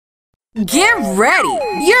Get ready!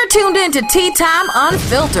 You're tuned in to Tea Time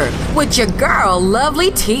Unfiltered with your girl,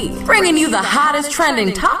 Lovelyti, bringing you the hottest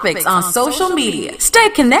trending topics on social media. Stay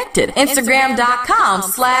connected.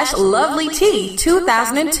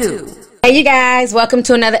 Instagram.com/Lovelyti2002. Hey, you guys. Welcome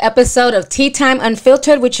to another episode of Tea Time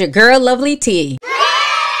Unfiltered with your girl, Lovelyti.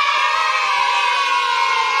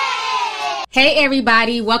 Hey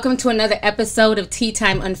everybody, welcome to another episode of Tea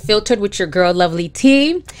Time Unfiltered with your girl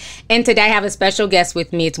Lovelyti. And today I have a special guest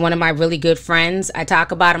with me. It's one of my really good friends. I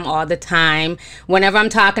talk about him all the time. Whenever I'm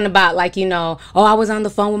talking about I was on the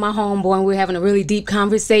phone with my homeboy and we were having a really deep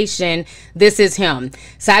conversation, this is him.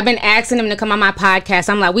 So I've been asking him to come on my podcast.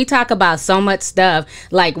 I'm like, we talk about so much stuff.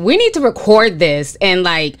 Like, we need to record this and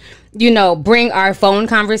bring our phone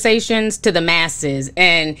conversations to the masses.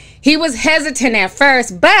 And he was hesitant at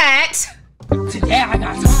first, but today I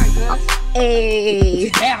got time, Gus. Hey.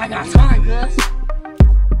 Today I got time, Gus.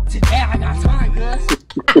 Today I got time, Gus.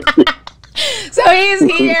 So he's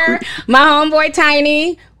here, my homeboy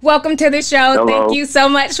Tiny. Welcome to the show. Hello. Thank you so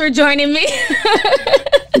much for joining me.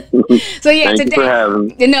 So yeah, Thank today, you for having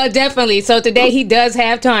me. No, definitely. So today he does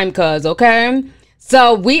have time, okay?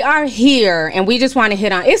 So we are here, and we just want to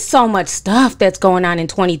hit on. It's so much stuff that's going on in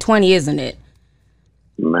 2020, isn't it?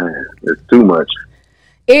 Man, it's too much.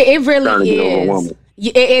 It really is.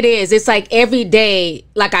 It is. It's like every day,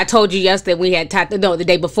 like I told you yesterday, we had talked, the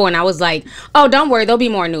day before, and I was like, oh, don't worry, there'll be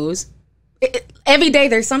more news. Every day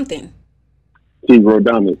there's something. Zero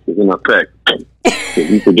dominance is in effect.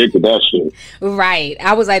 You predicted that shit. Right.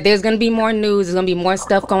 I was like, there's going to be more news. There's going to be more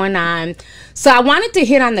stuff going on. So I wanted to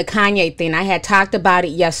hit on the Kanye thing. I had talked about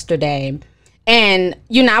it yesterday. And,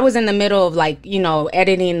 I was in the middle of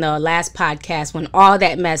editing the last podcast when all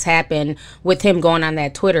that mess happened with him going on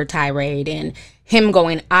that Twitter tirade and him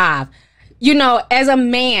going off. As a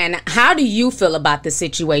man, how do you feel about the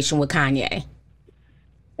situation with Kanye?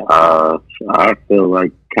 I feel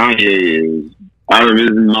like Kanye is out of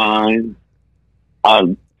his mind.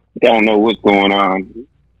 I don't know what's going on.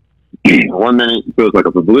 1 minute it feels like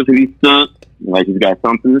a publicity stunt, like he's got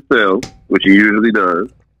something to sell, which he usually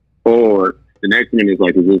does. Or the next minute is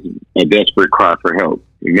like, is this a desperate cry for help?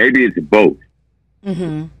 Maybe it's both.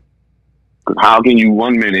 Mm-hmm. How can you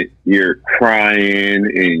 1 minute you're crying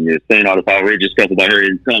and you're saying all this outrageous stuff about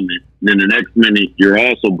Harriet Tubman, then the next minute you're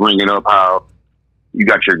also bringing up how you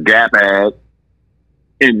got your Gap ad,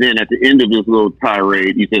 and then at the end of this little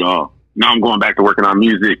tirade, you said, "Oh, now I'm going back to working on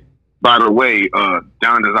music. By the way,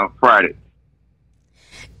 Don is out Friday."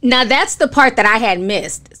 Now that's the part that I had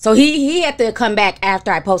missed. So he had to come back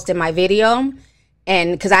after I posted my video.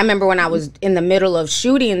 And because I remember when I was in the middle of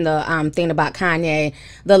shooting the thing about Kanye,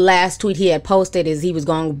 the last tweet he had posted is he was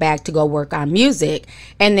going back to go work on music.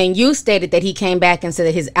 And then you stated that he came back and said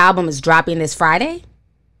that his album is dropping this Friday.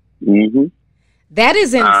 Mm-hmm. That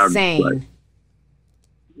is insane.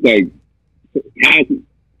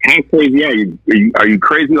 How crazy are you? Are you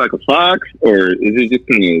crazy like a fox? Or is it just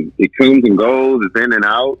kind of, it comes and goes, it's in and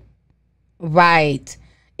out? Right.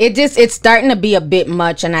 It's starting to be a bit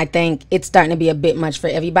much, and I think it's starting to be a bit much for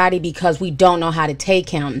everybody because we don't know how to take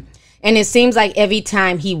him. And it seems like every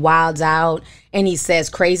time he wilds out and he says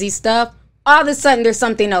crazy stuff, all of a sudden there's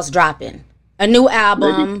something else dropping. A new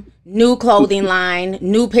album, new clothing line,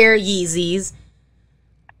 new pair of Yeezys.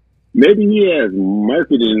 Maybe he has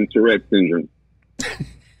marketing Tourette syndrome.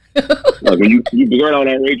 Like when you blurt out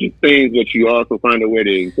outrageous things, but you also find a way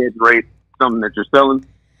to incorporate something that you're selling.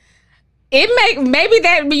 Maybe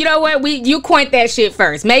that, you know what, you coined that shit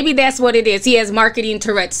first. Maybe that's what it is. He has marketing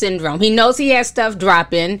Tourette syndrome. He knows he has stuff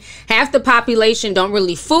dropping. Half the population don't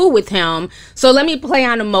really fool with him. So let me play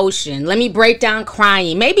on emotion. Let me break down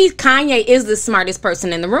crying. Maybe Kanye is the smartest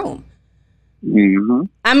person in the room. Mm-hmm.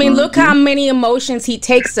 I mean, look how many emotions he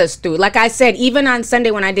takes us through. Like I said, even on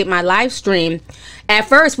Sunday when I did my live stream, at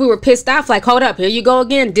first we were pissed off, like, hold up, here you go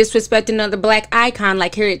again, disrespecting another black icon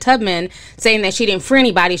like Harriet Tubman, saying that she didn't free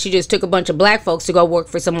anybody, she just took a bunch of black folks to go work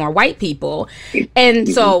for some more white people. And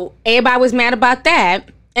so everybody was mad about that.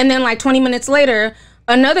 And then like 20 minutes later,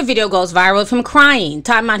 another video goes viral of him crying,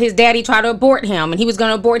 talking about his daddy tried to abort him and he was going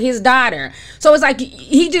to abort his daughter. So it's like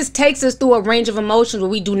he just takes us through a range of emotions where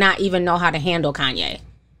we do not even know how to handle Kanye.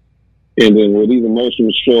 And then where these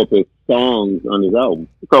emotions show up as songs on his album.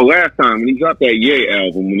 So last time when he dropped that Ye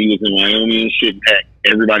album, when he was in Wyoming and shit, had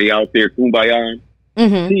everybody out there kumbaya,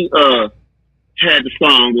 he had the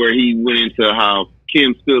song where he went into how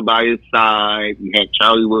Kim stood by his side and had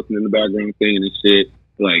Charlie Wilson in the background singing and shit.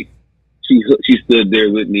 Like, she stood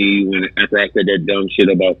there with me when after I said that dumb shit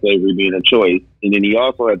about slavery being a choice. And then he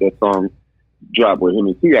also had that song drop where him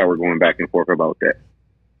and T.I. were going back and forth about that.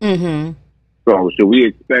 So should we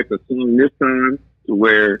expect a song this time to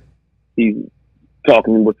where he's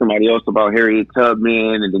talking with somebody else about Harriet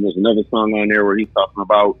Tubman, and then there's another song on there where he's talking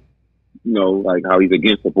about, you know, like how he's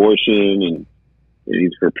against abortion and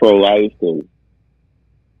he's for pro-life. So,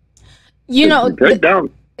 you know,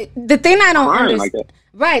 breakdown. The thing I don't understand, like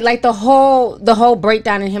right? Like the whole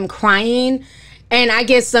breakdown in him crying, and I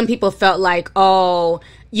guess some people felt like, oh,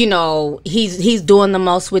 you know, he's doing the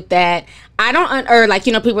most with that. I don't, or like,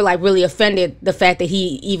 you know, people were like really offended the fact that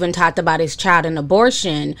he even talked about his child and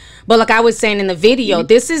abortion. But like I was saying in the video,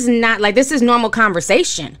 this is not like, this is normal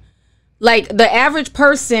conversation. Like the average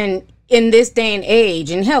person in this day and age,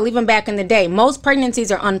 and hell, even back in the day, most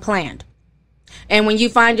pregnancies are unplanned. And when you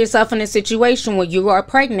find yourself in a situation where you are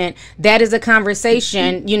pregnant, that is a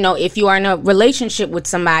conversation, you know, if you are in a relationship with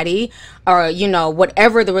somebody or, you know,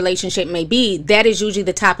 whatever the relationship may be, that is usually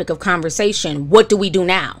the topic of conversation. What do we do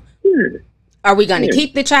now? Are we going to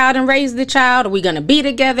keep the child and raise the child? Are we going to be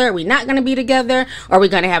together? Are we not going to be together? Are we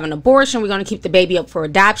going to have an abortion? Are we going to keep the baby up for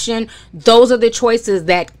adoption? Those are the choices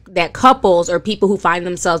that couples or people who find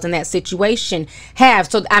themselves in that situation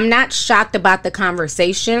have. So I'm not shocked about the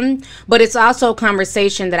conversation, but it's also a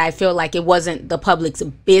conversation that I feel like it wasn't the public's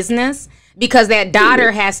business, because that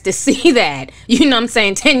daughter has to see that. You know what I'm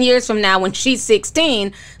saying? 10 years from now when she's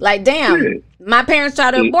 16, like, damn, my parents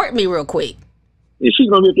tried to abort me real quick. And she's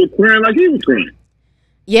going to get crying like he was crying.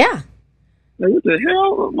 Yeah. Like, what the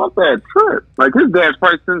hell? What's that trip? Like, his dad's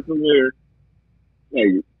probably sitting somewhere,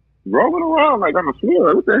 like, rolling around, like, on the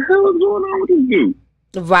floor. Like, what the hell is going on with this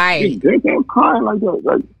dude? Right. His dad's out crying like that.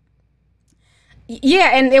 Like,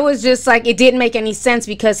 yeah, and it was just, like, it didn't make any sense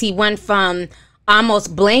because he went from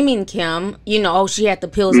almost blaming Kim, you know, oh, she had the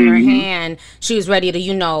pills in her hand. She was ready to,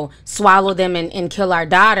 you know, swallow them and kill our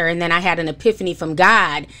daughter. And then I had an epiphany from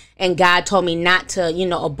God, and God told me not to, you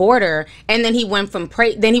know, abort her. And then he went from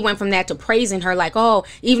that to praising her, like, oh,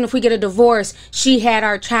 even if we get a divorce, she had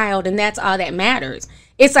our child, and that's all that matters.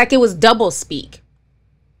 It's like it was double speak.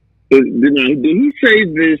 Did he say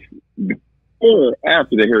this before or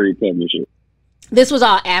after the Harriet Tubman shit? This was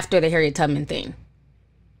all after the Harriet Tubman thing.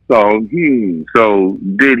 So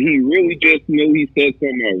did he really just know he said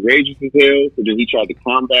something outrageous as hell? So did he try to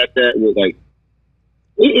combat that with, like,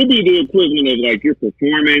 it'd be the equivalent of, like, you're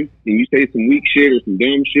performing and you say some weak shit or some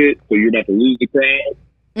dumb shit, so you're about to lose the crowd.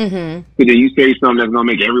 So then you say something that's gonna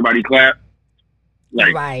make everybody clap.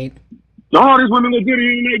 Like, right. All these women look good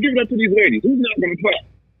here tonight. Give it up to these ladies. Who's not gonna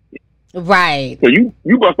clap? Right. So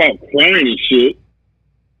you bust out crying and shit.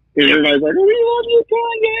 And everybody's like, oh, we love you,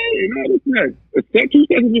 Kanye. And all this stuff. 2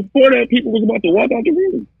 seconds before that, people was about to walk out the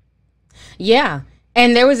room. Yeah.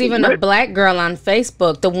 And there was even a black girl on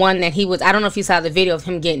Facebook, the one that he was, I don't know if you saw the video of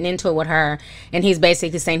him getting into it with her, and he's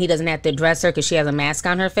basically saying he doesn't have to address her because she has a mask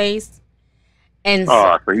on her face. And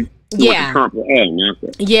so he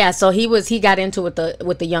got into with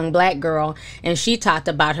the young black girl, and she talked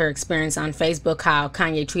about her experience on Facebook, how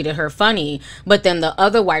Kanye treated her funny. But then the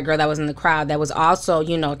other white girl that was in the crowd that was also,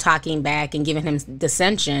 you know, talking back and giving him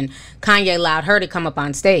dissension, Kanye allowed her to come up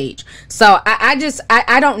on stage. So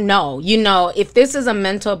I don't know, you know, if this is a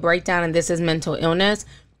mental breakdown and this is mental illness,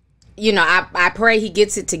 you know, I pray he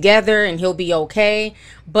gets it together and he'll be okay.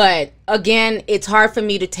 But again, it's hard for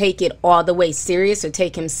me to take it all the way serious or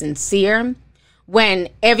take him sincere when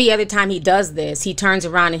every other time he does this, he turns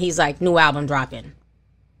around and he's like, new album dropping.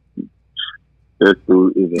 We're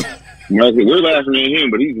laughing at him,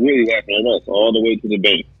 but he's really laughing at us all the way to the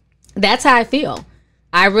bank. That's how I feel.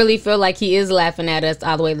 I really feel like he is laughing at us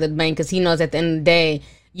all the way to the bank because he knows at the end of the day,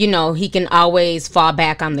 you know, he can always fall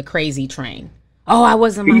back on the crazy train. Oh, I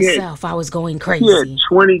wasn't myself. I was going crazy. He had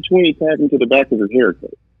 2020 tagged into the back of his haircut.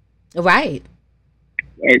 Right.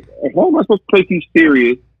 Like, how am I supposed to take you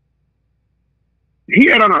serious? He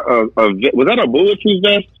had on was that a bulletproof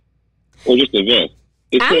vest or just a vest?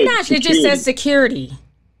 I'm not sure. It just says security.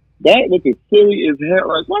 That looked as silly as hell.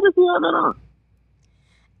 Like, why does he have that on?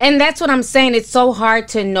 And that's what I'm saying. It's so hard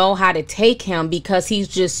to know how to take him because he's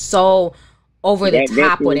just so over the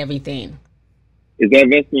top with everything. Is that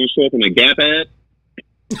vest going to show up in a Gap ad?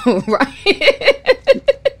 Right.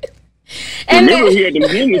 And remember, he had them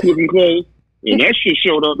homeless looking clothes, and that shit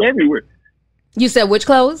showed up everywhere. You said which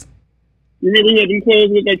clothes? Remember he had them clothes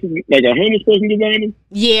with like a homeless person designed them?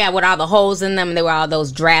 Yeah, with all the holes in them, and they were all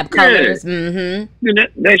those drab colors. And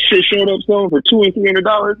that shit showed up selling for $200 and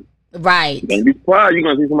 $300. Right. You're gonna be surprised. You're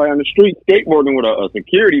gonna see somebody on the street skateboarding with a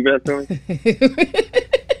security vest on.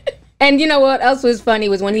 And you know what else was funny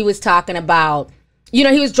was when he was talking about, you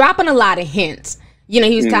know, he was dropping a lot of hints. You know,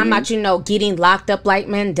 he was talking about, you know, getting locked up like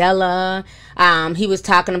Mandela. He was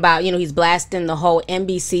talking about, you know, he's blasting the whole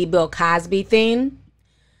NBC Bill Cosby thing.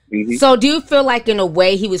 So do you feel like in a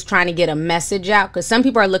way he was trying to get a message out? Because some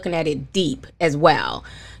people are looking at it deep as well.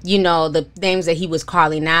 You know, the names that he was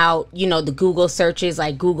calling out, you know, the Google searches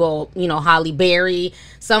like Google, you know, Holly Berry.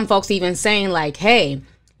 Some folks even saying like, hey,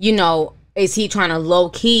 you know, is he trying to low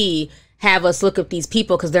key have us look at these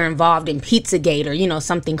people because they're involved in Pizzagate or, you know,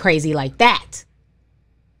 something crazy like that?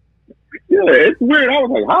 Yeah, it's weird. I was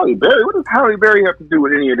like, Holly Berry? What does Holly Berry have to do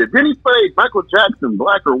with any of this? Then he played Michael Jackson,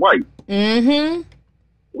 black or white. Mm-hmm.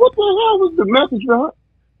 What the hell was the message behind?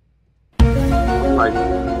 I'm like,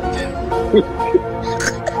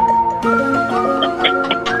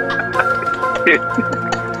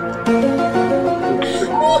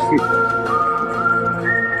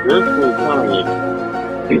 this was Kanye.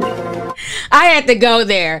 I had to go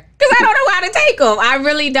there because I don't know how to take him. I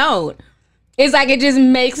really don't. It's like it just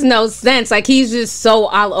makes no sense. Like he's just so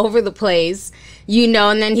all over the place, you know.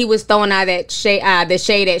 And then he was throwing out that shade, the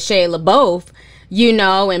shade at Shia LaBeouf, you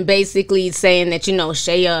know, and basically saying that, you know,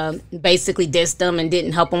 Shia basically dissed him and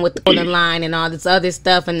didn't help him with the golden line and all this other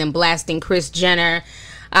stuff, and then blasting Kris Jenner.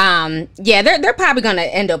 Yeah, they're probably gonna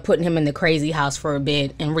end up putting him in the crazy house for a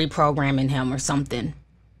bit and reprogramming him or something.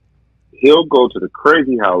 He'll go to the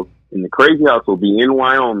crazy house, and the crazy house will be in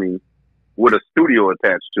Wyoming with a studio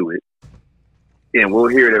attached to it. And we'll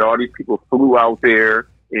hear that all these people flew out there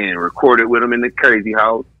and recorded with him in the crazy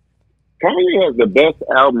house. Kanye has the best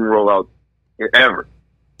album rollout ever.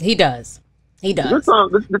 He does. He does.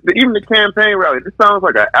 Even the campaign rally, this sounds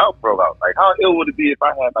like an album rollout. Like, how ill would it be if I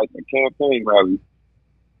had like a campaign rally?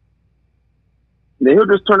 And then he'll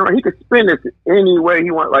just turn around. He could spin this any way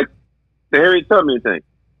he wants. Like the Harriet Tubman thing.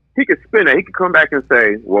 He could spin it. He could come back and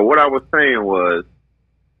say, well, what I was saying was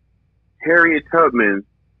Harriet Tubman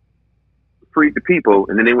freed the people,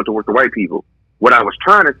 and then they went to work the white people. What I was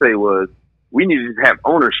trying to say was we need to have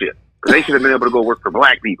ownership because they should have been able to go work for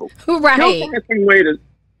black people. Right. He'll find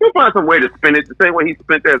some way to spin it the same way he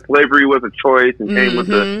spent that slavery was a choice and came with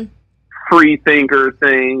the free thinker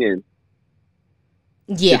thing. And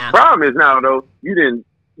yeah, the problem is now though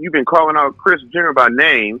you've been calling out Kris Jenner by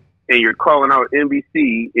name, and you're calling out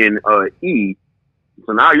NBC and E.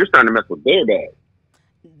 So now you're starting to mess with their bag,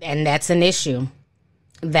 and that's an issue.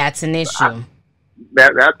 That's an issue.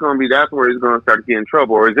 That's where he's going to start to get in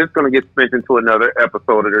trouble, or is this going to get spent into another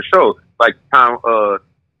episode of their show? Like how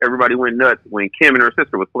everybody went nuts when Kim and her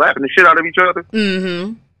sister was slapping the shit out of each other,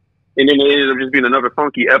 and then it ended up just being another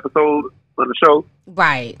funky episode of the show,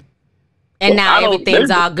 right? And now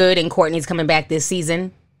everything's all good, and Courtney's coming back this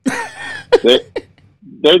season. they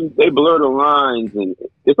blur the lines, and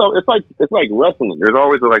it's like wrestling. There's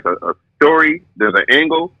always like a story, there's an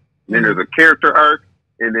angle, and then there's a character arc.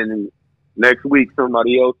 And then next week,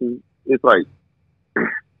 somebody else, and it's like, and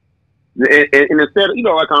instead of, you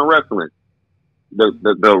know, like on wrestling,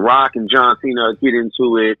 the Rock and John Cena get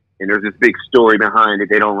into it, and there's this big story behind it.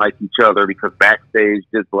 They don't like each other because backstage,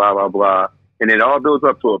 just blah, blah, blah. And it all builds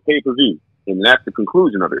up to a pay-per-view. And that's the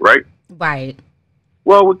conclusion of it, right? Right.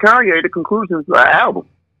 Well, with Kanye, the conclusion is an album.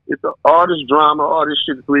 It's all this drama, all this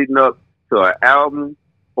shit is leading up to an album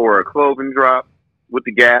or a clothing drop with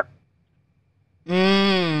the Gap.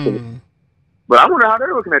 But I wonder how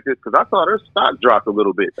they're looking at this because I saw their stock dropped a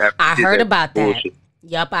little bit. I heard about that.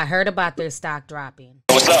 Yep, I heard about their stock dropping.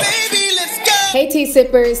 What's up? Baby, let's go. Hey,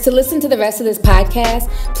 T-Sippers. To listen to the rest of this podcast,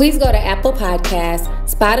 please go to Apple Podcasts,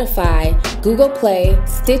 Spotify, Google Play,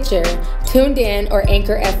 Stitcher, TuneIn, or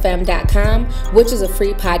AnchorFM.com, which is a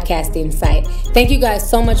free podcasting site. Thank you guys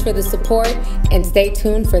so much for the support, and stay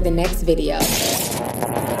tuned for the next video.